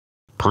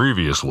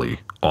Previously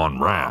on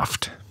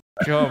Raft.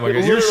 Oh my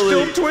god, you're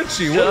still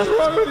twitchy. What's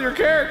wrong with your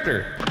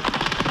character?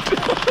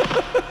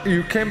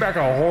 You came back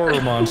a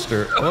horror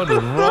monster. What is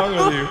wrong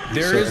with you?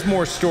 There is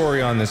more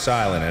story on this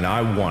island, and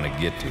I want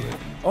to get to it.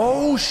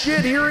 Oh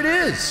shit, here it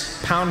is.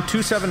 Pound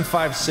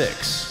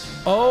 2756.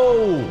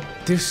 Oh,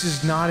 this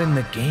is not in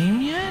the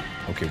game yet?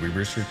 Okay, we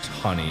researched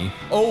honey.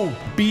 Oh,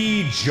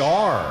 bee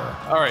jar.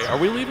 All right, are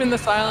we leaving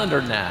this island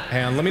or not?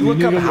 Hang on, let me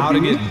look up how to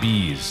get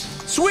bees.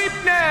 Sweep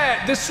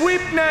net! The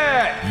sweep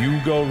net!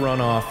 You go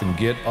run off and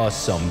get us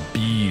some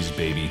bees,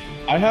 baby.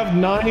 I have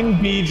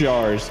 9 bee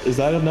jars. Is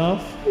that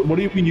enough? What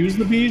do we use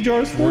the bee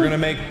jars for? We're gonna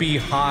make bee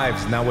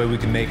hives, and that way we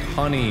can make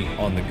honey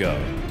on the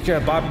go. Yeah,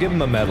 Bob, give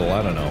him a medal.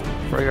 I don't know.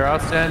 For your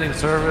outstanding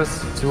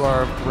service to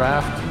our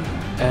raft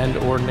and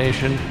or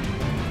nation,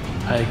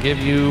 I give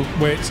you...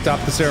 Wait, stop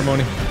the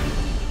ceremony.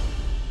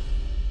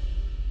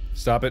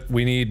 Stop it.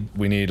 We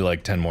need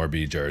like 10 more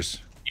bee jars.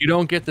 You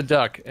don't get the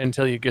duck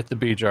until you get the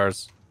bee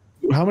jars.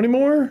 How many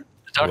more?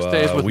 The duck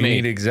stays with we me. We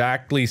need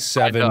exactly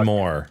 7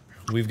 more.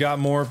 We've got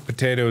more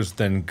potatoes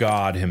than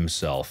God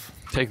himself.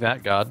 Take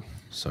that, God.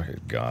 Sorry,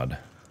 God.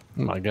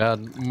 Oh my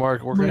God,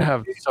 Mark, we're gonna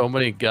have so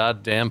many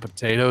goddamn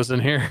potatoes in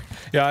here.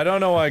 Yeah, I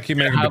don't know why I keep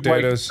making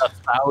potatoes. Like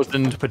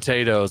 1,000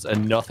 potatoes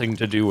and nothing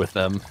to do with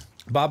them.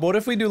 Bob, what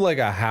if we do like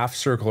a half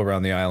circle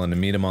around the island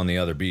and meet him on the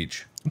other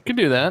beach? We can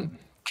do that.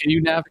 Can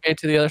you navigate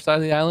to the other side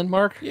of the island,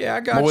 Mark? Yeah,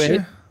 I got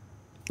you.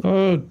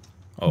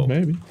 Oh,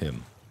 maybe.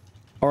 Him.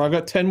 Or I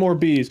got 10 more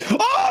bees.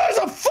 Oh, there's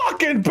a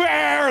fucking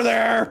bear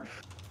there!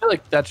 I feel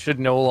like that should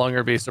no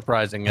longer be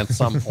surprising at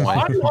some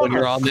point when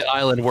you're on the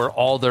island where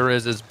all there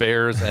is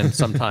bears and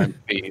sometimes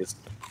bees.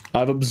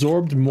 I've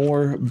absorbed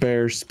more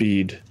bear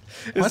speed.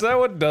 Is that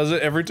what does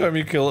it? Every time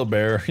you kill a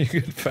bear, you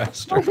get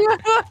faster.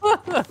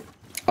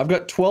 I've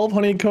got 12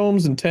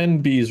 honeycombs and 10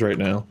 bees right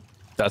now.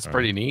 That's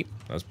pretty neat.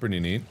 That's pretty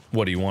neat.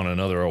 What, do you want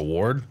another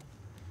award?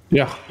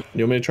 Yeah.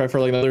 You want me to try for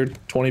like another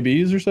 20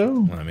 bees or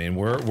so? I mean,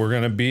 we're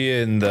gonna be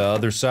in the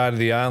other side of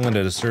the island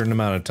at a certain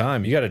amount of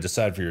time. You gotta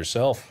decide for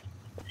yourself.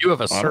 You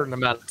have a certain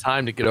amount of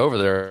time to get over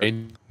there.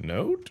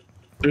 Note?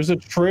 There's a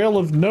trail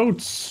of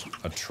notes.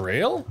 A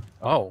trail?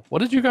 Oh, what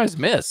did you guys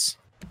miss?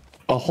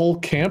 A whole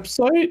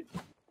campsite?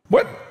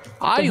 What?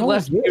 I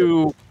left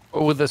you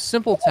with a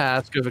simple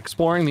task of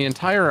exploring the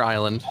entire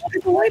island.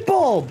 A light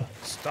bulb!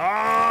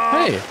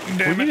 Stop! Hey,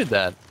 we needed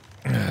that.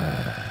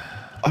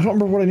 I don't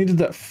remember what I needed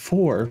that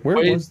for. Where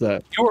was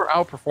that? You are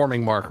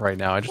outperforming Mark right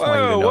now. I just want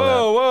you to know that.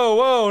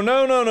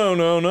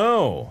 Whoa,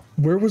 no.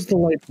 Where was the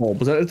light bulb?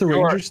 Was that at the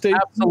ranger station?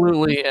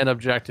 Absolutely and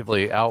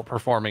objectively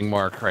outperforming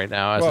Mark right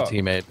now as a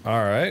teammate.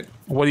 All right.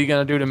 What are you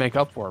going to do to make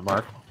up for it,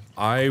 Mark?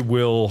 I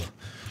will...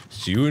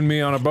 It's you and me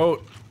on a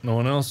boat. No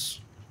one else.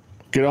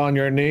 Get on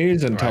your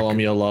knees and tell him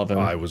you love him.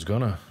 I was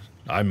gonna.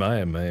 I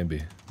might,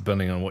 maybe.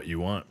 Depending on what you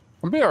want.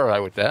 I'll be all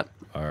right with that.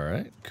 All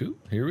right, cool.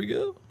 Here we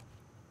go.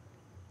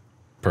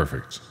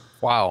 Perfect.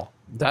 Wow.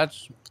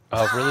 That's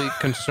really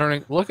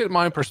concerning. Look at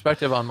my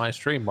perspective on my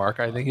stream, Mark.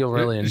 I think you'll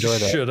really enjoy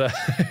that. Should I?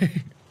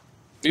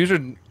 You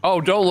should.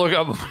 Oh, don't look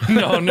up.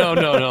 No.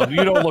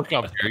 You don't look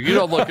up here. You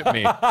don't look at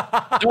me. No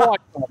eye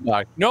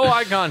contact. No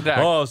eye contact.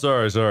 Oh,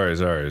 sorry.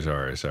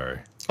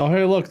 Oh,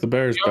 hey, look, the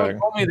bear's You back. haven't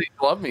told me that you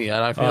love me,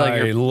 and I feel like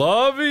I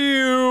love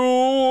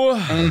you.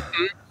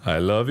 I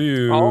love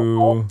you.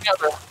 all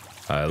together.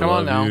 I Come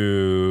on love now.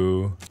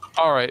 you.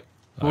 All right.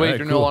 All Wait, right,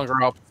 you're cool. no longer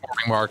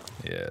outperforming, Mark.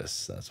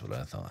 Yes, that's what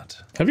I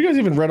thought. Have you guys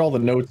even read all the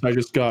notes I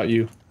just got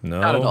you No,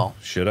 Not at all.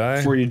 Should I?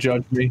 before you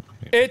judge me?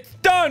 It's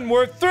done.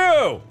 We're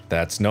through.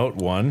 That's note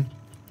 1.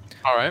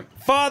 All right.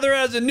 Father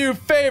has a new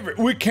favorite.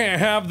 We can't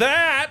have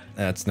that.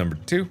 That's number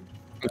 2.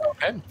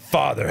 Okay.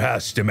 Father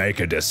has to make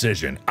a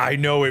decision. I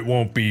know it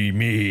won't be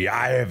me.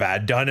 I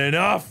have done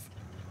enough.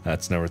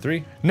 That's number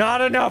 3. Not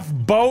enough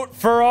boat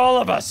for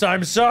all of us.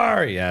 I'm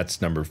sorry.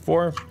 That's number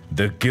 4.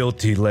 The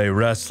guilty lay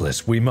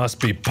restless. We must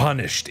be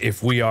punished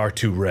if we are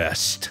to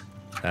rest.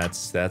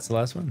 That's the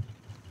last one.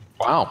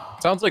 Wow.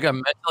 Sounds like a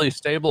mentally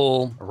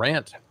stable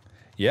rant.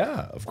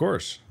 Yeah, of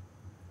course.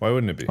 Why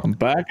wouldn't it be? I'm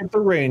back at the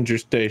ranger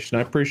station.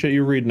 I appreciate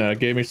you reading that. It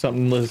gave me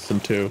something to listen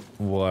to.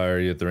 Why are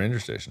you at the ranger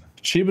station?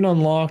 Achievement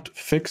unlocked.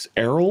 Fix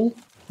Errol?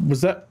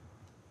 Was that...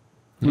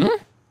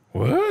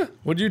 What?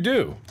 What'd you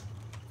do?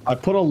 I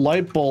put a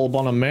light bulb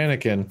on a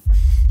mannequin.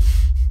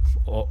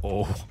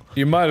 Uh-oh.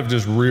 You might have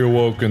just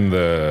reawoken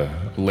the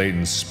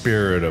latent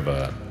spirit of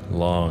a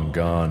long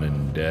gone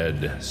and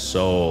dead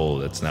soul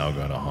that's now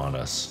going to haunt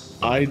us.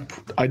 I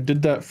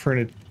did that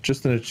for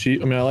just an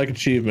achievement. I mean, I like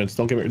achievements.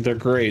 Don't get me. They're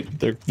great.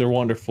 They're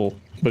wonderful.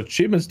 But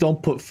achievements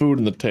don't put food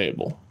on the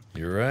table.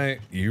 You're right.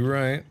 You're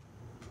right.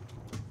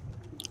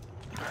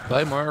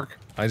 Bye, Mark.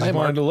 I just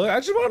wanted to look. I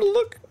just wanted to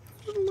look.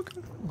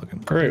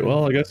 Great.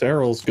 Well, I guess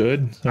Errol's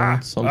good.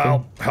 Something.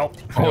 Help.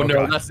 Oh, no,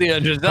 God. that's the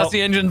engines. That's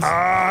the engines.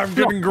 I'm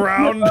getting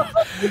ground.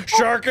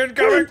 Shark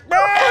incoming.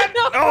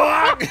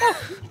 Oh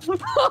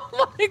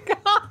my God.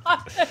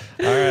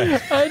 All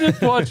right. I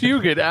just watched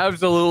you get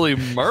absolutely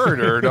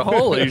murdered.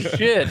 Holy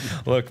shit.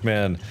 Look,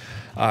 man.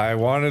 I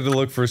wanted to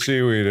look for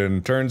seaweed,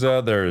 and turns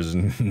out there is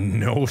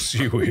no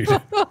seaweed. All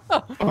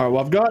right, well,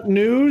 I've got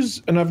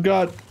news, and I've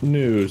got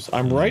news.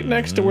 I'm right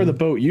next to where the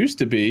boat used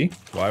to be.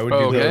 Why would you?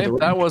 Okay,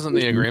 that wasn't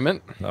the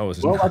agreement. That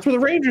was. Well, that's where the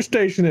ranger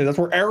station is. That's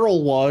where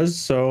Errol was,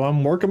 so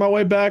I'm working my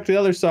way back to the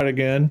other side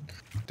again.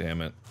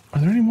 Damn it.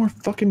 Are there any more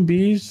fucking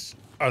bees?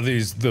 Are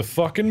these the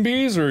fucking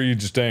bees, or are you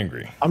just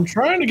angry? I'm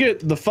trying to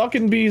get the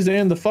fucking bees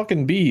and the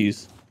fucking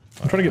bees.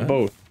 I'm trying to get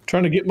both.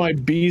 Trying to get my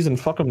bees and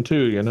fuck them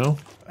too, you know?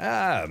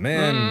 Ah,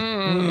 man.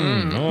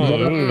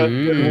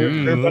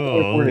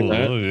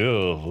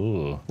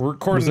 We're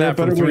recording that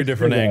from 3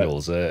 different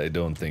angles. I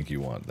don't think you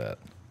want that.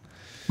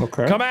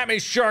 Okay. Come at me,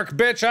 shark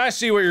bitch. I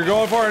see what you're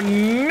going for.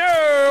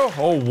 No!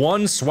 Oh,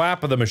 one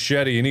swap of the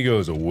machete and he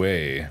goes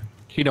away.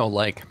 He don't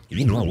like.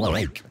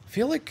 I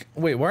feel like,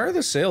 wait, why are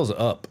the sails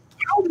up?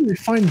 How did we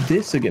find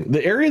this again?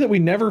 The area that we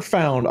never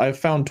found, I've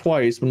found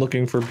twice when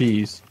looking for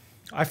bees.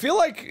 I feel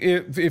like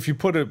if you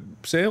put a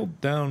sail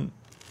down,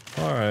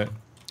 all right.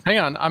 Hang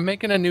on, I'm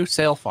making a new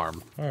sail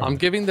farm. right. I'm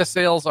giving the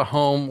sails a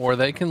home where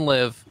they can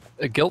live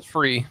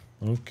guilt-free.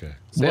 Okay.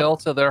 Sail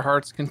to their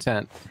heart's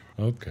content.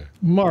 Okay.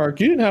 Mark,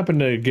 you didn't happen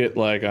to get,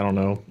 like, I don't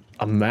know,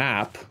 a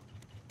map,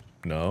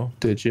 No.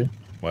 did you?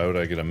 Why would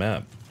I get a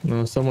map?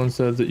 No, someone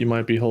said that you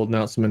might be holding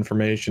out some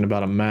information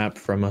about a map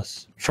from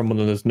us, from one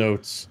of those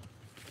notes.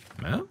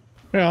 Map?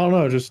 Yeah, I don't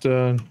know, just,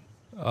 someone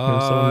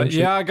mentioned-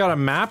 Yeah, I got a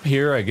map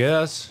here, I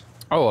guess.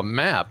 Oh, a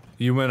map.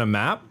 You meant a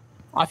map?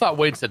 I thought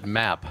Wade said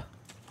map.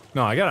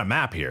 No, I got a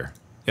map here.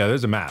 Yeah,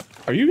 there's a map.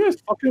 Are you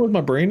guys fucking with my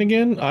brain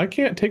again? I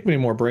can't take many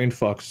more brain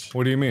fucks.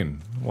 What do you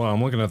mean? Well,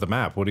 I'm looking at the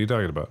map. What are you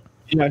talking about?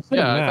 Yeah, I said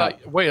Yeah, a map.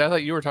 I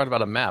thought you were talking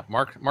about a map.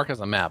 Mark has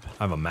a map.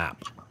 I have a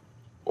map.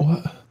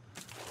 What?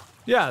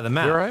 Yeah, the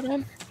map. You alright,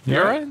 man? You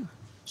alright?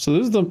 So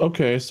this is the,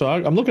 okay, so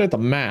I'm looking at the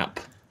map.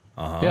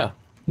 Yeah.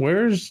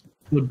 Where's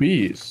the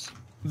bees?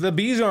 The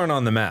bees aren't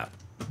on the map.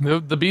 The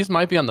bees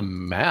might be on the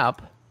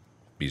map.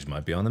 Bees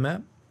might be on the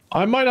map.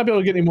 I might not be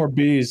able to get any more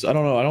bees. I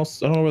don't know. I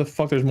don't know where the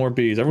fuck there's more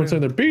bees. Everyone's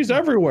saying there are bees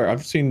everywhere.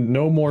 I've seen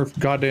no more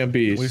goddamn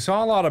bees. We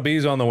saw a lot of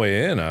bees on the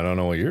way in. I don't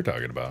know what you're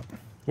talking about.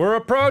 We're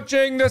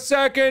approaching the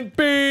second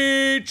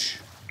beach.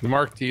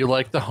 Mark, do you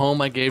like the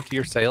home I gave to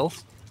your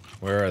sails?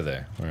 Where are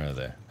they? Where are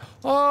they?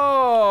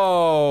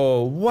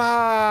 Oh,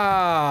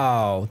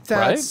 wow. That's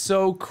Right?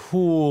 so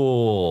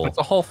cool. It's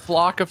a whole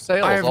flock of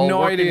sails. I have all no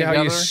working idea how you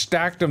together.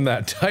 stacked them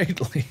that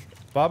tightly.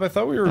 Bob, I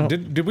thought we were,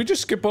 did we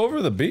just skip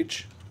over the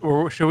beach?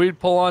 Or should we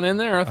pull on in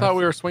there? I thought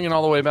we were swinging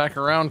all the way back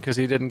around because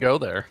he didn't go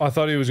there. I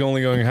thought he was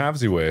only going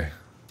halvesy way.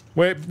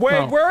 Wait,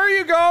 Oh. where are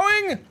you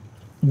going?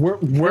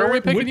 Where are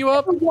we picking you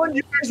up? Which one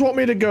you guys want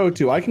me to go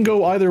to? I can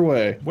go either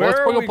way.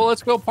 Where are we?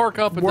 Let's go park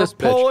up at We're this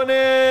bitch. pulling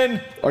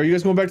in. Are you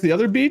guys going back to the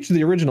other beach or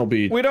the original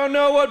beach? We don't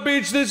know what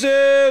beach this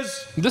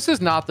is. This is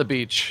not the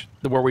beach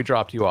where we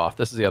dropped you off.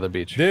 This is the other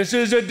beach. This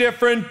is a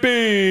different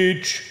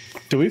beach.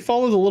 Do we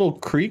follow the little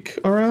creek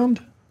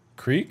around?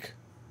 Creek?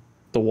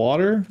 The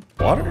water?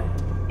 Water?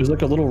 There's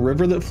like a little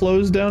river that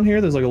flows down here.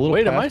 There's like a little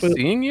Wait, am I pathway.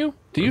 seeing you?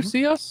 Do you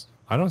see us?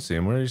 I don't see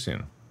him. Where are you seeing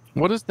him?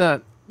 What is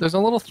that? There's a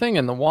little thing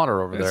in the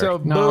water over It's there. a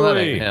No, that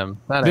buoy. ain't him.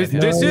 That ain't him.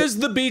 This is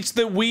the beach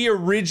that we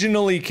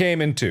originally came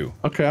into.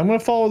 Okay, I'm gonna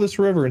follow this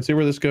river and see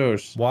where this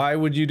goes. Why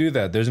would you do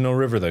that? There's no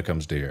river that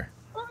comes to here.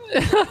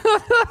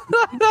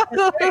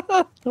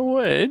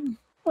 Wait,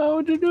 why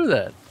would you do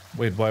that?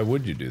 Wait, why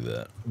would you do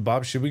that?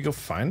 Bob, should we go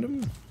find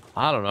him?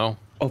 I don't know.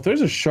 Oh, if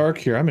there's a shark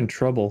here, I'm in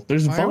trouble.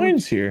 There's Why are we-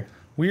 vines here.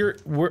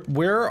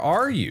 Where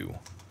are you?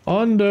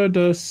 Under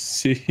the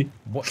sea.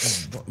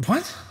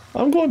 What?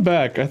 I'm going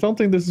back. I don't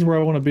think this is where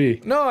I want to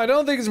be. No, I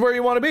don't think it's where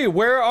you want to be.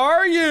 Where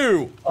are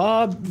you?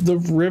 The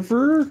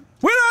river?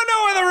 We don't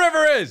know where the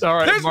river is. All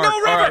right, There's Mark. no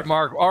river. All right,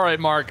 Mark. All right,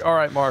 Mark. All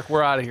right, Mark.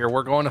 We're out of here.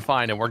 We're going to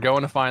find him. We're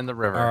going to find the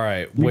river. All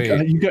right, wait,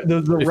 You got the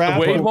If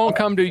raft. the Wade won't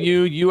come to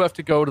you, you have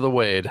to go to the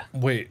Wade.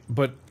 wait.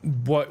 But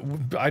what?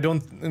 I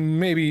don't.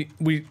 Maybe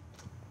we.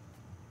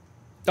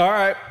 All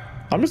right.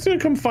 I'm just gonna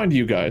come find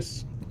you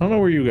guys. I don't know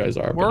where you guys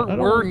are. but I don't-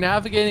 We're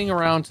navigating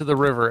around to the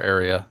river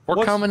area. We're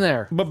What's- coming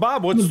there. But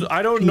Bob, what's?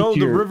 I don't know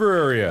the Here. river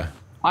area.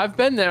 I've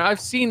been there. I've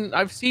seen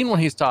what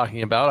he's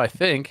talking about. I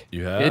think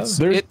You have?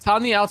 It's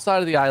on the outside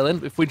of the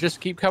island. If we just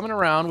keep coming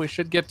around, we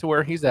should get to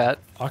where he's at.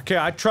 Okay,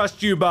 I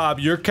trust you, Bob.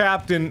 You're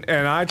captain,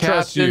 and I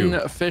trust Captain you.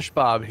 Fish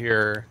Bob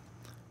here.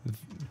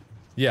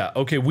 Yeah.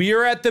 Okay, we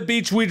are at the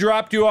beach we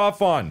dropped you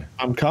off on.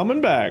 I'm coming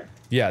back.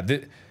 Yeah.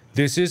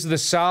 This is the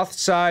South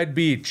Side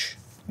Beach.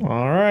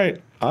 All right.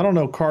 I don't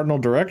know cardinal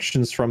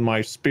directions from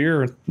my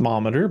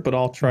spearmometer, but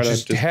I'll try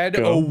Just to head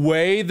go.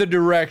 away the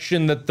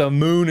direction that the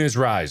moon is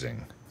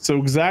rising. So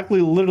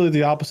exactly, literally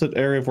the opposite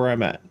area of where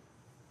I'm at.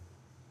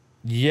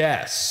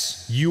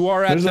 Yes, you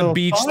are at There's the a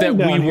beach sign that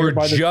we down here were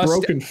by this just.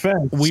 broken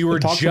fence We were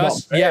that talks about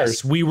just. bears.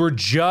 Yes, we were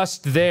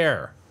just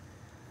there.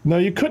 No,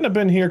 you couldn't have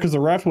been here because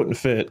the raft wouldn't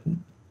fit.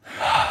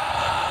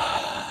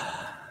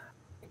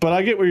 But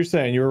I get what you're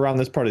saying. You were around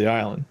this part of the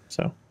island,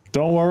 so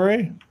don't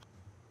worry.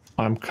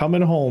 I'm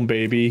coming home,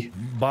 baby.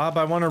 Bob,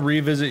 I want to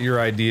revisit your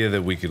idea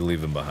that we could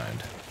leave him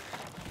behind.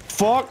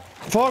 Fuck!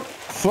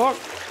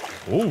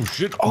 Oh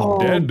shit! I'm Oh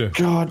dead.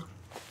 God!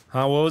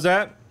 Huh? What was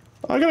that?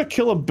 I gotta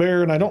kill a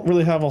bear, and I don't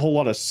really have a whole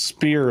lot of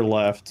spear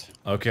left.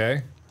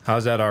 Okay.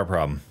 How's that our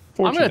problem?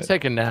 I'm gonna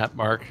take a nap,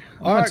 Mark.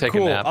 I'm All gonna right, take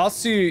cool. a nap. I'll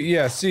see you.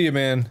 Yeah, see you,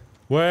 man.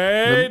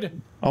 Wade.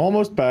 I'm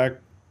almost back.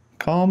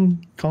 Calm.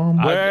 He's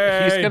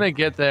gonna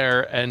get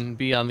there and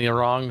be on the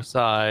wrong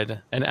side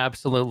and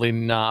absolutely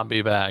not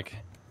be back.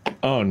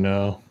 Oh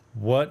no.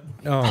 What?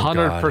 Oh,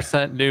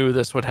 100% knew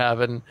this would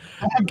happen.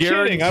 I'm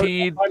kidding.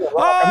 Guaranteed.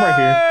 I'm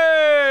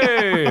right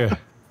here. Hey!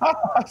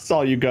 I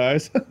saw you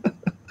guys.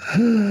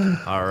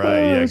 All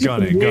right, yeah,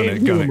 gun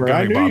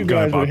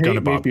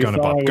it,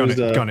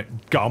 Bob.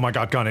 Oh my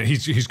God, gun it.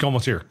 He's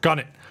almost here. Gun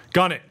it.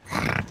 Hey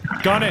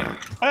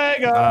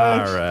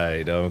guys. All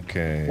right,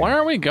 okay. Where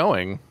are we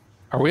going?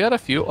 Are we out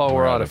of fuel? Oh,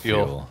 we're out of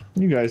fuel.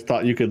 You guys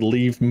thought you could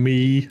leave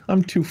me?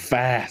 I'm too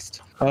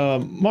fast.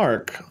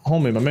 Mark,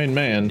 homie, my main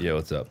man. Yeah,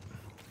 what's up?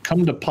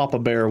 Come to Papa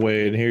Bear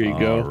Wade. Here you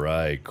go. All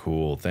right,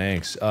 cool,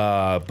 thanks.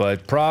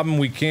 But problem,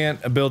 we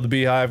can't build the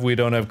beehive. We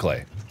don't have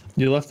clay.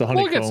 You left the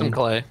honeycomb. We'll get some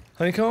clay.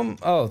 Honeycomb?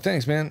 Oh,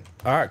 thanks, man.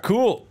 All right,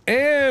 cool.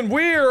 And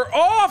we're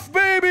off,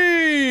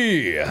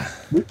 baby!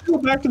 We can go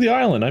back to the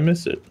island. I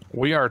miss it.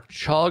 We are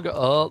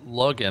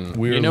chug-a-luggin'.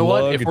 We're You know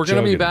what? If we're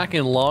gonna be lug-a-chuggin'. back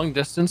in long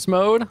distance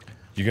mode,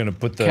 You're gonna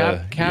put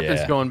the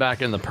Captain's going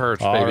back in the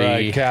perch, All baby.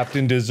 right,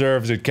 Captain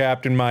deserves it.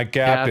 Captain, my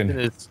captain.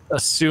 Captain is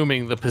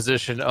assuming the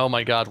position. Oh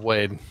my God,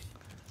 Wade,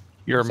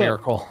 you're a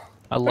miracle.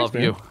 I love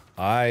man. you.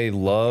 I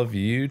love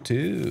you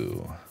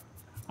too.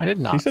 I did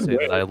not said say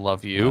Wade. that I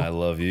love you, I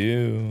love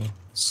you.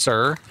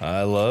 sir.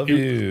 I love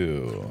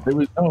you.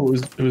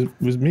 It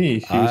was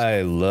me.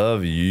 I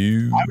love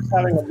you. I was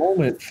having a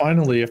moment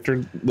finally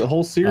after the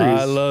whole series.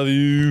 I love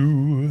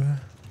you.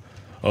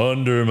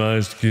 Under my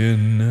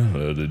skin.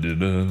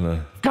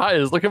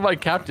 Guys, look at my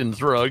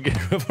captain's rug.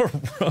 Have a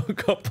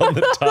rug up on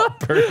the top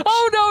perch.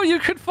 Oh no, you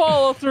could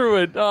follow through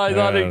it. Oh, I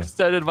thought it Yeah.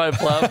 extended my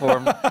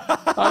platform.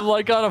 I'm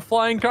like on a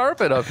flying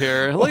carpet up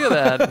here. Look at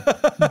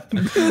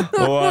that.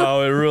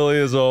 Wow, it really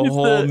is a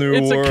whole new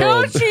it's world. a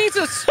couch,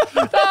 Jesus!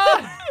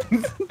 Ah!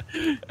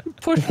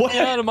 Push What? me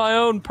out of my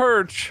own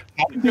perch.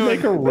 How did you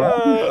make a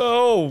rug?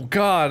 Oh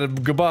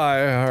God!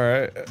 Goodbye. All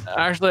right.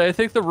 Actually, I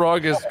think the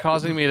rug is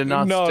causing me to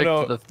not stick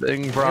to the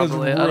thing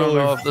properly. It was I don't really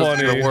know if this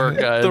is gonna work,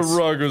 guys. The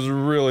rug was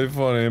really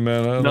funny,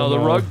 man. I No, don't the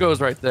know. rug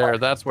goes right there.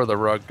 That's where the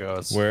rug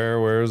goes.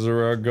 Where's the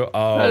rug go?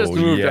 I just Oh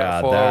moved yeah,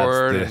 that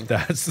forward.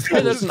 that's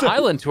Hey, there's an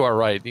island to our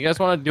right. You guys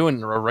want to do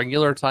a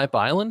regular type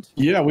island?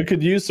 Yeah, we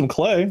could use some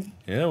clay.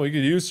 Yeah, we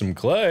could use some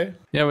clay.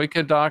 Yeah, we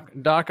could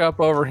dock up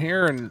over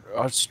here and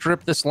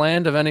strip this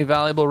land of any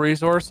valuable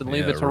resource and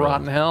leave Yeah, it to right.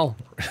 rot in hell.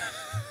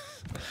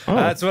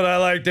 That's what I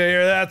like to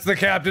hear. That's the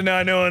captain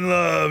I know and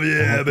love.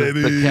 Yeah,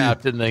 baby. The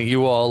captain that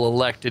you all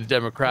elected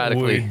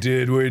democratically. We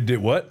did.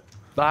 What?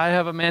 I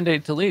have a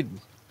mandate to lead.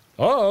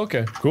 Oh,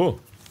 okay, cool.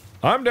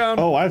 I'm down.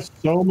 Oh, I have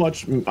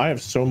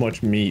so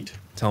much meat.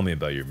 Tell me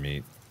about your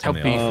meat. How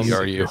Tell me all beefy the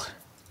are you? secrets.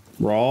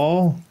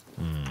 Raw.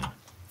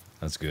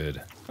 That's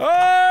good.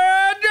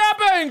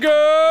 Drop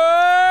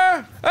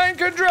anchor!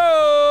 Anchor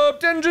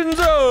dropped, engines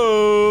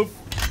up!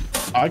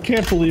 I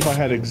can't believe I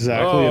had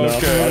exactly enough.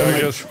 Okay, I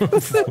I guess.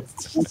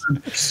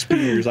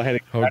 spears. I had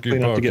exactly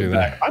enough to pokey get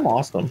back. I'm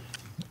awesome.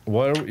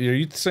 What are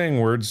you saying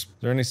words? Is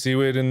there any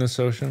seaweed in this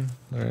ocean?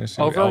 Are there any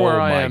seaweed? Over where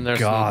Oh I my am, there's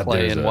God, some clay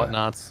there's and a-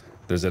 whatnots.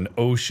 There's an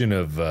ocean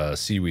of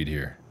seaweed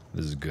here.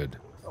 This is good.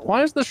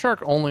 Why is the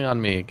shark only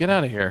on me? Get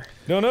out of here.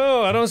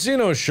 No, I don't see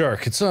no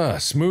shark. It's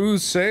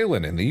smooth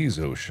sailing in these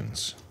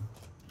oceans.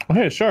 Oh,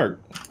 hey, a shark.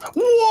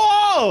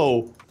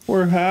 Whoa!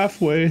 We're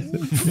halfway.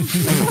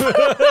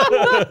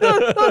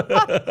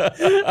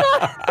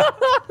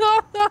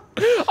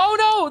 Oh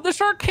no, the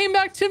shark came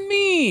back to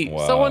me.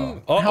 Wow. Someone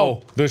Uh-oh,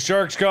 help. the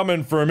shark's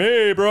coming for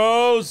me,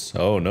 bros.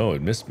 Oh no,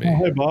 it missed me. Oh,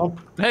 hey, Bob.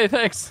 Hey,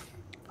 thanks.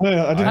 Hey,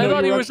 I didn't I know thought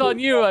you he were was actually- on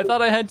you. I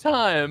thought I had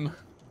time.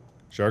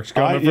 Shark's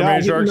coming yeah, I for me,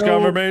 didn't shark's know-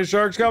 coming for me,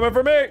 shark's coming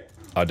for me.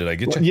 Oh, did I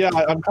get you? Yeah,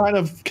 I'm kind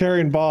of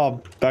carrying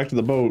Bob back to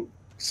the boat.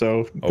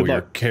 So Oh, good you're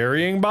luck.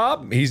 carrying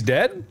Bob? He's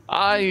dead?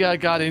 I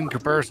got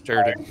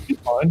incapacitated.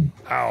 Fine.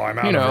 Oh, I'm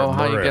out You of know her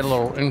how you breath. get a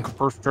little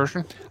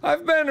incapacitation?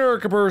 I've been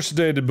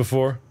incapacitated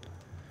before.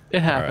 It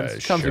All happens.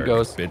 right, Comes and shark,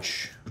 goes.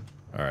 bitch.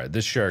 All right,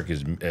 this shark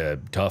is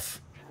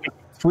tough.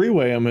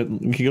 Three-way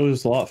him, he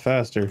goes a lot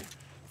faster.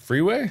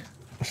 Freeway?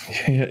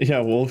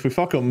 Yeah, well, if we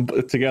fuck him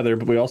together,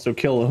 but we also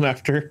kill him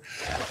after.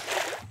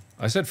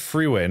 I said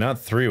freeway, not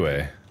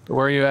three-way.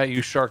 Where are you at,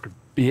 you shark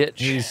bitch?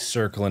 He's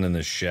circling in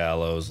the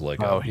shallows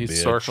like a he's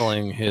bitch.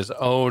 circling his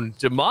own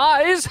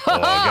demise. Oh, I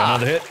got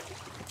another hit.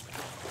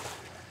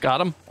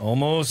 Got him.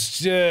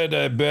 Almost dead,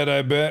 I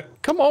bet.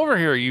 Come over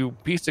here, you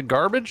piece of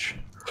garbage.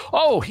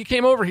 Oh, he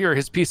came over here,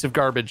 his piece of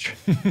garbage.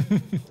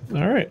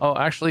 All right. Oh,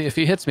 actually, if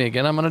he hits me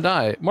again, I'm gonna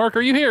die. Mark,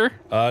 are you here?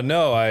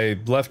 No, I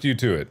left you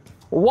to it.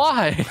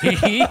 Why?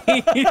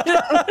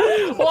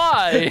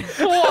 Why?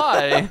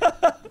 Why?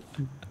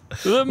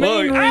 The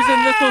main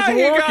reason this was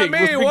working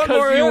was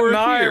because you were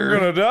I'm here.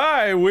 gonna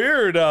die.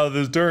 Weird how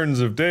the turns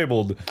have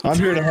tabled. I'm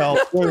here to help.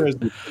 Where is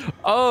he?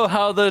 Oh,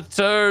 how the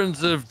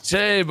turns have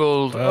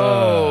tabled.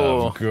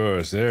 Oh. Of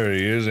course, there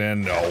he is,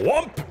 and a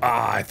whomp!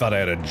 Ah, I thought I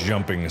had a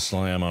jumping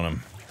slam on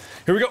him.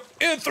 Here we go,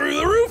 in through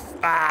the roof!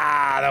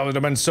 Ah, that would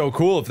have been so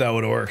cool if that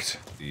would have worked.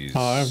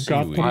 I've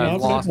got them I've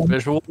up. lost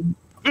visual.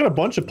 I got a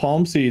bunch of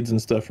palm seeds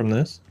and stuff from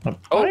this. A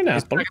Oh, pineapple.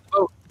 he's back in the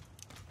boat.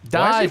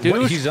 Die, dude.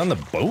 What, he's on the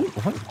boat?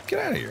 What? Get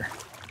out of here.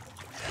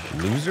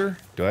 Loser?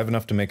 Do I have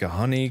enough to make a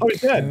honey? Oh,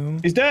 he's dead.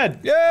 He's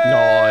dead.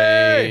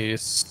 Yay!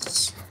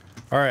 Nice.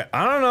 All right,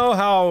 I don't know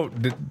how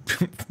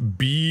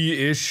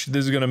bee-ish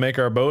this is gonna make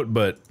our boat,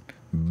 but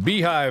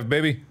beehive,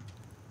 baby.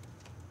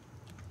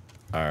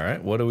 All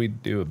right, what do we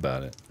do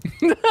about it?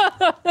 Well,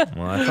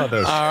 I thought that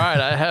was. All right,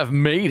 I have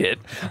made it.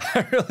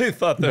 I really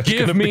thought that was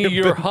Give gonna me be a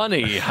your bit-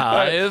 honey,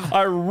 Hive.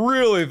 I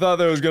really thought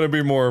there was gonna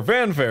be more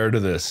fanfare to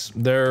this.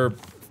 There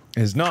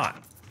is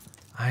not.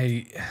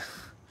 I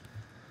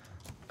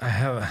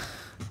have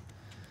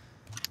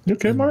You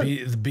okay, Mark?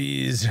 the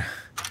bees.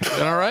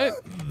 All right.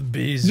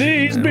 Bees.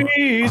 These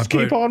bees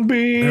keep on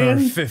There are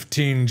being.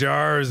 15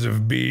 jars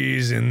of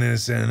bees in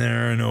this, and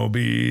there are no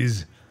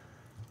bees.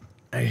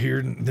 I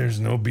hear there's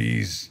no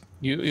bees.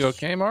 You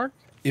okay, Mark?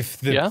 If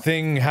the Yeah?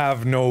 thing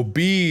have no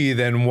bee,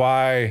 then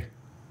why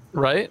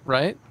Right.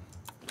 would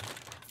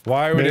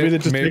Maybe it?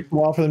 it just takes a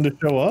while for them to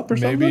show up or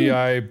something. Maybe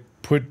I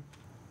put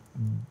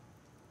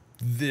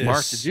this.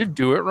 Mark, did you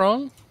do it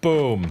wrong?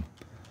 Boom.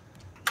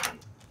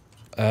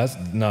 That's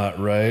not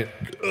right.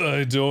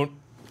 I don't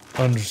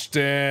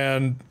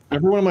understand.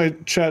 Everyone in my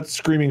chat's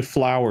screaming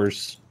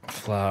flowers.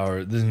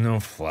 Flower. There's no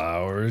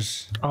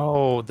flowers.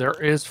 Oh, there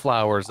is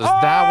flowers. Is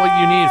that what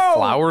you need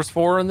flowers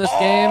for in this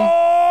game?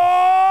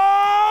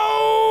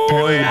 Oh,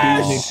 Apparently the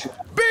bees yes. need-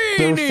 Bee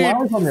There were need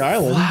flowers on the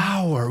island.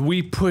 flower.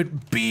 We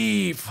put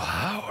bee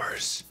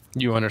flowers.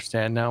 You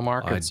understand now,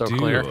 Mark? It's so I do.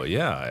 clear.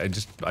 Yeah,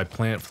 I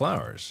plant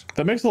flowers.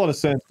 That makes a lot of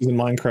sense because in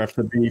Minecraft,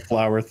 the bee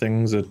flower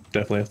thing's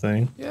definitely a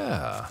thing.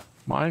 Yeah.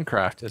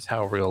 Minecraft is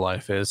how real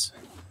life is.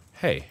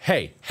 Hey.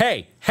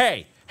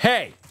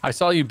 I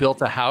saw you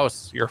built a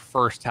house, your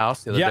first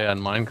house the other Yep. day on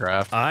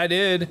Minecraft. I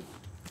did,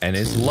 and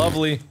it's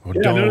lovely. I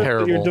don't noticed that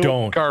terrible. you're doing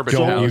don't Garbage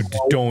don't house.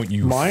 you don't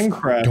you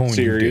Minecraft don't you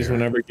series dare.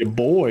 whenever your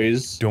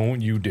boys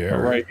Don't you dare.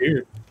 are right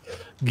here.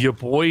 Your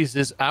boys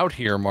is out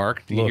here,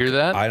 Mark. Do you Look, hear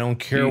that? I don't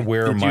care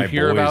where Did my you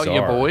hear boys about are.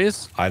 your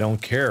boys? I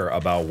don't care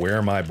about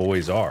where my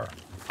boys are.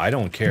 I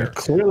don't care.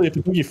 Clearly, if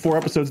it took you 4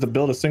 episodes to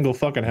build a single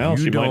fucking house,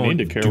 you, might don't need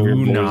to care where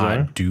your boys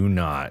are.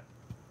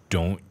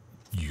 Don't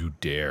you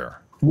dare.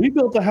 We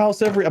built a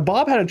house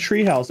Bob had a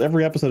tree house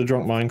every episode of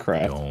Drunk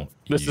Minecraft. Don't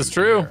This you is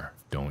true. dare.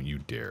 Don't you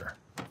dare.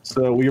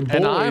 So your boys.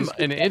 And I'm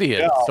an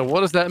idiot. Yeah. So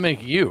what does that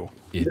make you?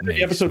 It Maybe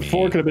makes episode me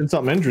 4 could have been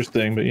something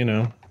interesting, but you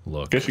know,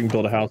 look, guess you can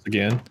build a house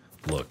again.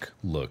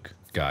 look,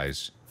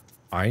 guys.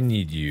 I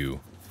need you.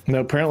 No,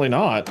 apparently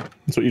not.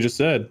 That's what you just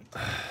said.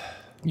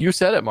 You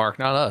said it, Mark,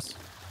 not us.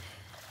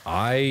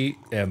 I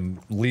am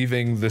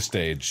leaving the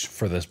stage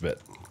for this bit.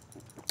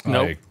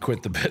 Nope. I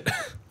quit the bit.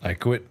 I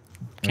quit.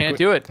 Can't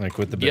do it. I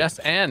quit the bit. Yes,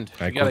 and.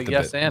 I You got quit a the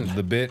yes bit. and.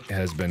 The bit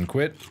has been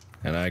quit,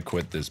 and I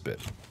quit this bit.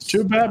 It's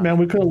too bad, man.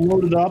 We could have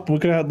loaded up. We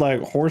could have had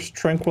like horse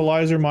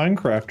tranquilizer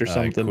Minecraft or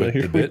something. I But quit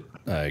here the we bit.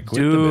 I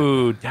quit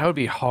Dude, that would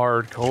be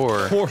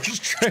hardcore. the bit. Horse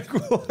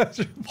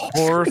tranquilizer.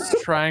 Horse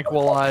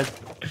tranquilized.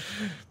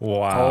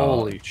 Wow.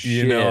 Holy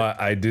You know, shit.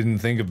 I didn't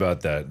think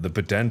about that. The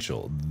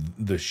potential.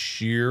 The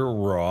sheer,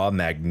 raw,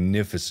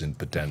 magnificent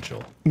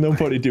potential.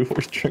 nobody do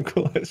horse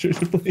tranquilizers,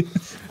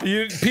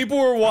 please. People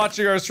were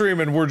watching our stream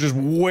and were just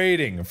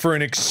waiting for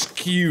an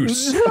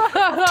excuse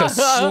to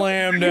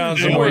slam down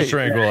some horse Wait,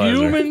 tranquilizer.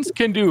 humans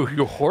can do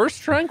horse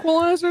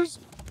tranquilizers?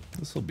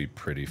 This will be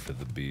pretty for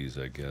the bees,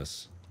 I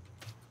guess.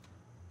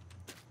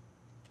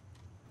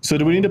 So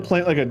do we need to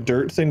plant like a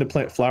dirt thing to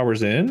plant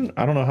flowers in?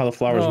 I don't know how the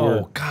flowers Oh,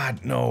 work.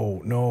 God,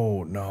 no.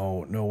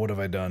 What have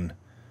I done?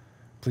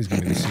 Please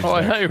give me the seeds Oh,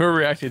 I back. thought you were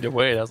reacting to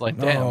wait. I was like,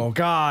 damn. Oh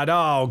God,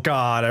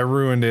 I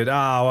ruined it. Oh,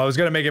 I was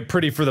gonna make it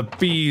pretty for the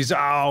bees.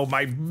 Oh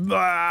my,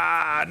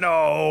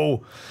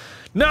 no.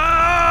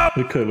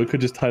 We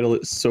could just title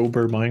it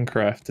Sober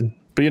Minecraft,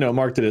 but you know,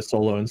 Mark did it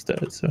solo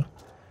instead. So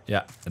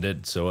Yeah, I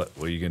did. So what?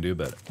 What are you gonna do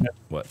about it? Yeah.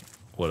 What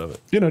of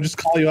it? you know, just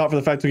call you out for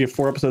the fact that you get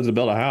 4 episodes to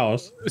build a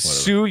house.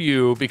 Sue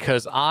you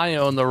because I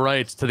own the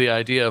rights to the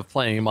idea of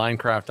playing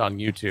Minecraft on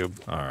YouTube.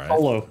 All right.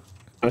 Solo,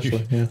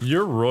 especially. Yeah.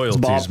 Your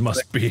royalties Bob.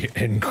 must be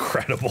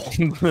incredible.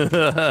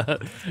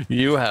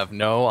 You have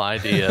no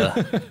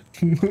idea.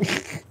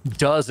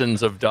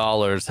 Dozens of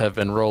dollars have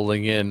been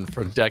rolling in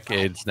for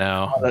decades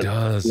now.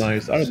 Does.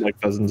 Nice. I would like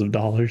dozens of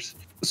dollars.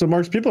 So,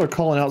 Marks, people are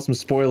calling out some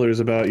spoilers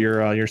about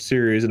your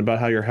series and about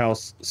how your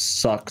house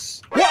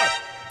sucks.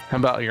 How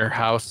about your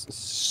house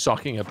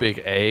sucking a big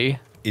A?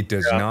 It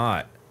does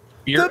not.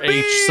 Your The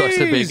H sucks a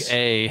big bees!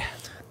 A.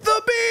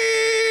 The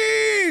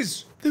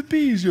bees! The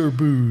bees are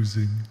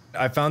boozing.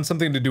 I found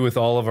something to do with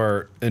all of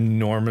our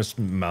enormous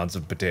amounts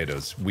of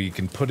potatoes. We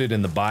can put it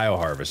in the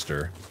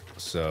bioharvester,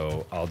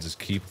 so I'll just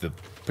keep the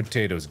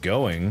potatoes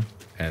going,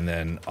 and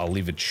then I'll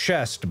leave a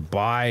chest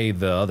by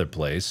the other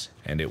place,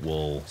 and it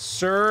will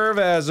serve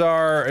as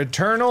our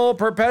eternal,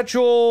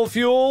 perpetual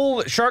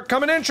fuel. Shark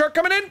coming in, shark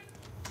coming in!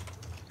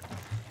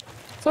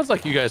 Sounds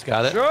like you guys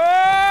got it.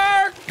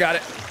 Shark! Got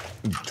it.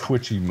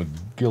 Twitchy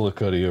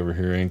McGillicuddy over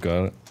here ain't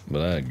got it,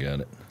 but I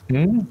got it.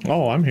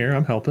 Oh, I'm here.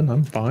 I'm helping.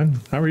 I'm fine.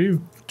 How are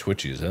you?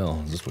 Twitchy as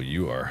hell. Is this what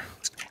you are?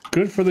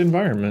 Good for the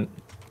environment.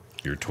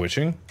 You're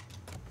twitching?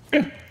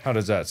 Yeah. How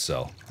does that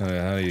sell?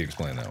 How do you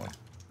explain that one?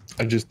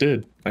 I just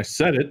did. I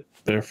said it.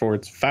 Therefore,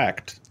 it's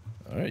fact.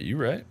 All right, you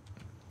right.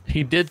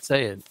 He did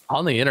say it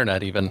on the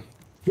internet, even.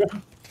 Yeah.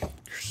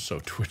 You're so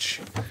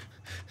twitchy.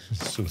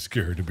 So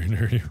scared to be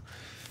near you.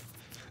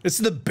 It's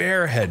the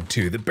bear head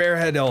too. The bear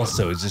head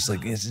also is just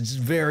like it's just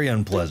very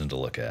unpleasant to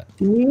look at.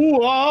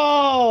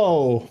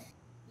 Whoa!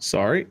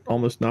 Sorry,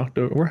 almost knocked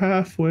over. We're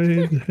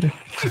halfway.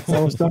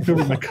 Almost knocked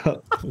over my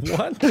cup.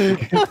 What?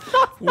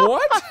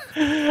 What?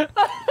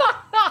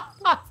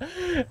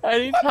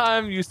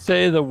 Anytime you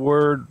say the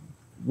word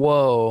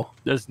 "whoa,"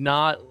 does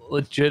not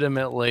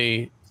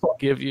legitimately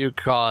give you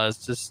cause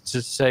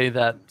to say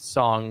that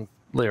song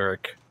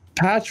lyric.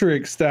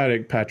 Patrick,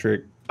 static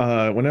Patrick.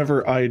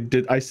 Whenever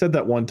I said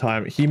that one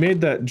time, he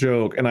made that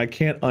joke and I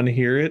can't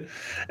unhear it.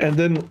 And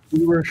then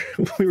we were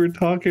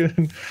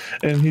talking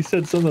and he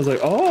said something. I was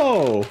like,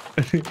 oh,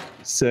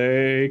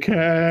 say,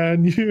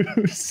 can you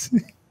see?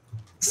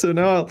 So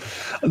now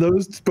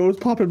those both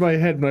pop in my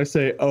head when I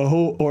say,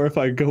 oh, or if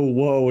I go,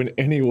 whoa, in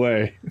any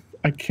way,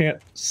 I can't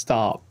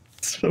stop.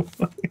 So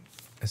funny.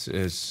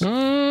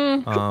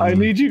 I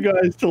need you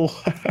guys to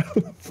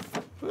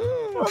laugh.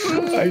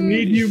 I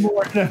need you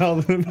more now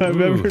than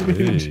I've ever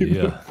needed you.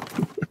 Yeah.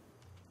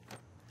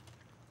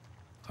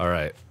 All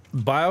right.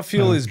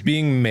 Biofuel is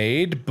being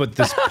made, but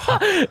this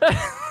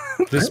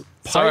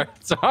pipe.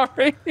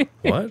 Sorry.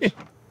 What?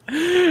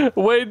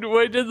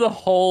 Wade did the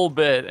whole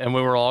bit, and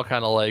we were all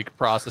kind of like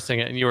processing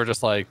it, and you were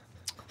just like,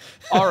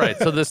 all right,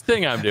 so this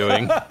thing I'm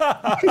doing,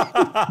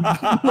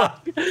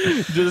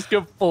 just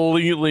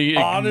completely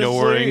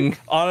ignoring.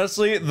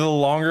 Honestly, the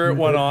longer it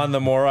went on, the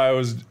more I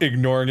was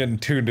ignoring it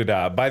and tuned it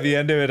out. By the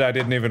end of it, I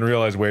didn't even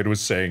realize Wade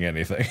was saying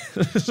anything.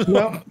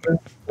 Well,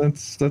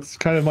 that's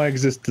kind of my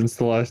existence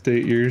the last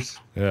 8 years.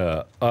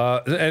 Yeah.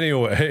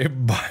 Anyway,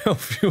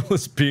 biofuel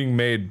is being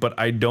made, but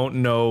I don't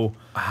know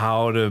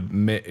how to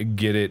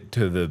get it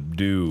to the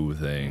do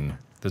thing.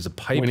 There's a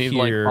pipe here. We need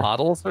like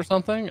bottles or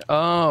something.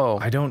 Oh,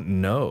 I don't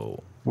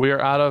know. We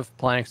are out of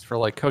planks for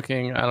like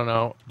cooking. I don't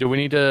know. Do we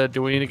need to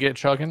get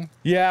chugging?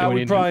 Yeah,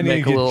 we probably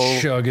need to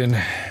get chugging.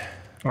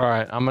 All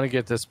right, I'm gonna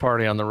get this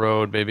party on the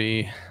road,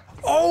 baby.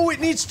 Oh,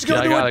 it needs to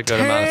go to a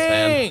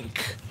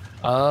tank.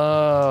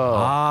 Oh.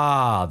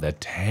 Ah, the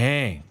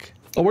tank.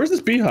 Oh, where's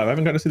this beehive? I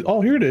haven't gotten to see. Oh,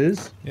 here it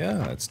is.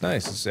 Yeah, it's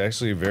nice. It's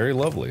actually very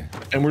lovely.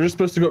 And we're just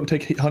supposed to go up and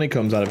take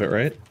honeycombs out of it,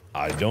 right?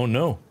 I don't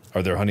know.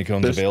 Are there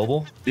honeycombs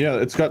available? Yeah,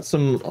 it's got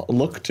some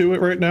look to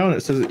it right now, and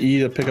it says E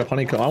to pick up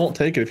honeycomb. I won't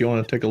take it if you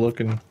want to take a look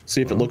and see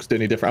if it looks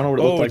any different. I don't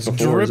know what it looked like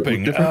before.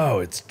 Dripping. Oh,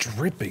 it's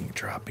dripping,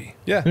 droppy.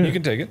 Yeah, you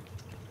can take it.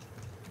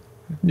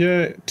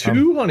 Yeah,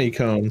 two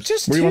honeycombs.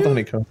 Just where do you want the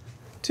honeycomb?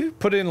 Two.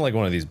 Put it in like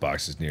one of these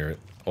boxes near it.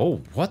 Oh,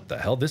 what the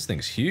hell? This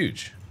thing's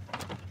huge.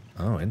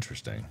 Oh,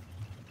 interesting.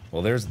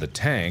 Well, there's the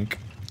tank.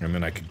 I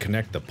mean, I could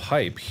connect the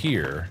pipe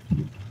here.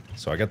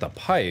 So I got the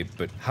pipe,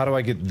 but how do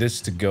I get this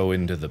to go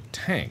into the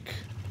tank?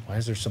 Why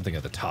is there something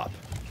at the top?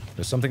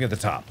 There's something at the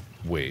top.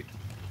 Wait.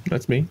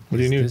 That's me. What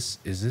do you need? Is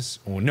this?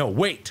 Oh, no,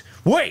 wait!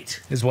 Wait!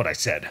 Is what I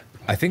said.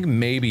 I think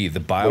maybe the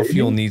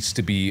biofuel needs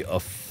to be a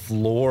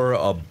floor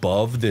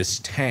above this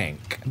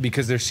tank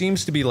because there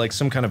seems to be like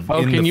some kind of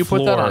can you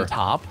put that on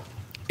top?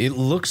 It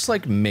looks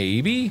like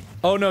maybe.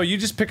 Oh no, you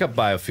just pick up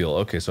biofuel.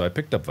 Okay, so I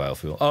picked up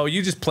biofuel. Oh,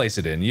 you just place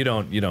it in. You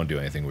don't do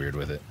anything weird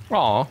with it.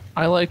 Oh,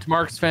 I liked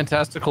Mark's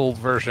fantastical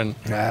version.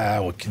 Ah,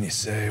 what can you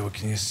say? What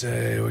can you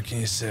say? What can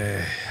you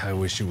say? I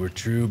wish it were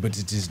true, but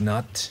it is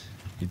not.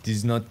 It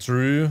is not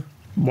true.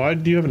 Why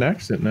do you have an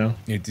accent now?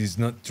 It is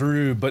not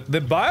true, but the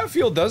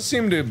biofuel does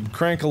seem to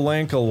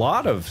crank-a-lank a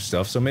lot of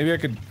stuff, so maybe I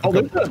could... Oh,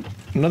 there's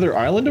another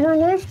island to our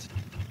left?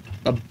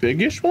 A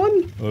biggish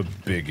one? A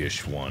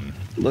biggish one.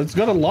 It's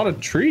got a lot of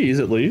trees,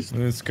 at least.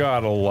 It's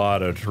got a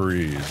lot of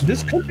trees.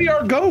 This could be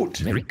our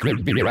goat.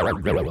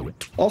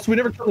 Also, we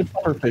never killed a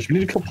pufferfish. We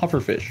need to kill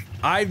pufferfish.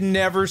 I've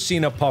never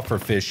seen a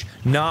pufferfish,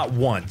 not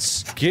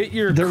once. Get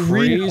your They're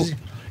crazy... real.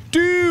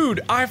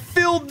 Dude, I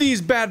filled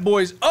these bad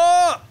boys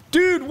up!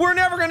 Dude, we're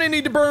never gonna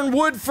need to burn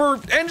wood for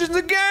engines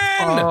again!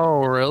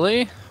 Oh,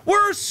 really?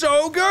 We're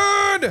so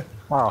good!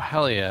 Wow,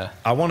 hell yeah.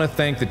 I want to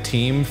thank the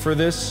team for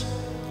this.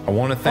 I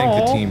want to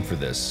thank the team for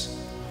this.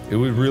 It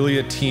was really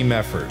a team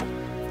effort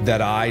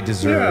that I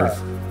deserve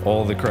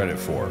all the credit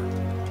for.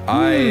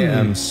 I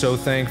am so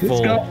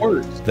thankful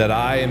that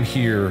I am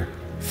here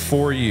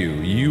for you.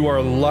 You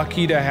are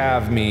lucky to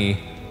have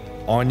me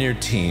on your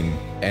team.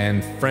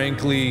 And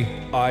frankly,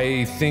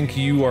 I think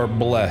you are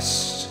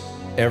blessed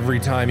every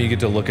time you get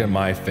to look at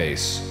my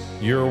face.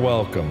 You're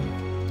welcome.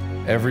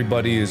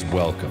 Everybody is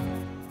welcome.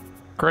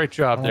 Great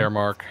job there,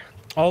 Mark.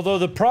 Although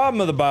the problem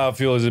of the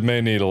biofuel is it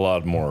may need a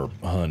lot more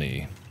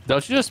honey.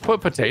 Don't you just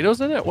put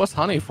potatoes in it? What's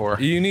honey for?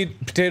 You need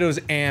potatoes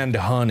and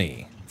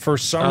honey. For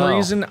some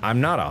reason,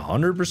 I'm not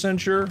 100%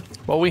 sure.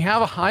 Well, we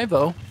have a hive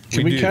though.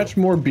 Can we catch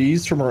more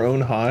bees from our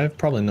own hive?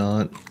 Probably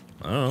not.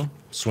 I don't know.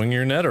 Swing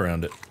your net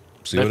around it.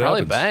 See They what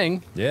probably happens.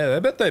 bang. Yeah, I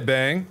bet they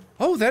bang.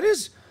 Oh, that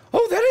is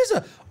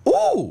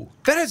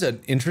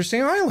an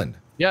interesting island.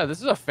 Yeah, this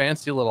is a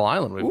fancy little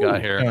island we've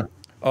got here. Yeah.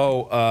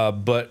 Oh,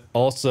 but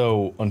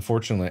also,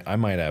 unfortunately, I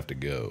might have to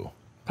go.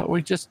 But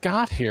we just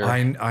got here.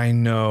 I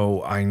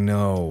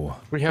know.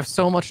 We have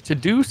so much to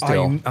do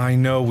still. I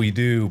know we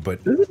do,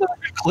 but This is like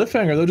a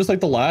cliffhanger though, just like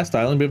the last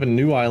island. We have a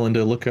new island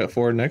to look at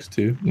for next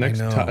to. Next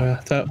time.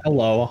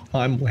 Hello,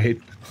 I'm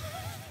Wade.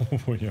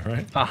 you all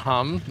right?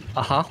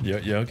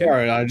 Yeah, okay.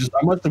 Sorry, I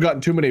must have gotten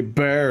too many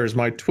bears.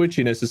 My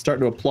twitchiness is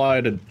starting to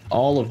apply to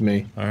all of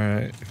me. All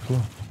right, cool.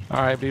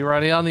 All right, be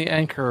ready on the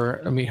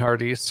anchor, me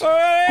hearties.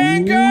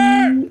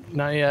 Anchor!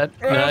 Not yet.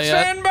 Not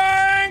yet. Stand by,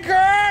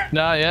 anchor!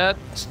 Not yet.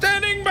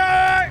 Standing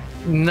by!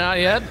 Not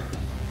yet.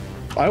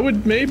 I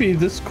would maybe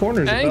this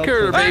corner's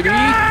Anchor, about baby.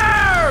 Anchor!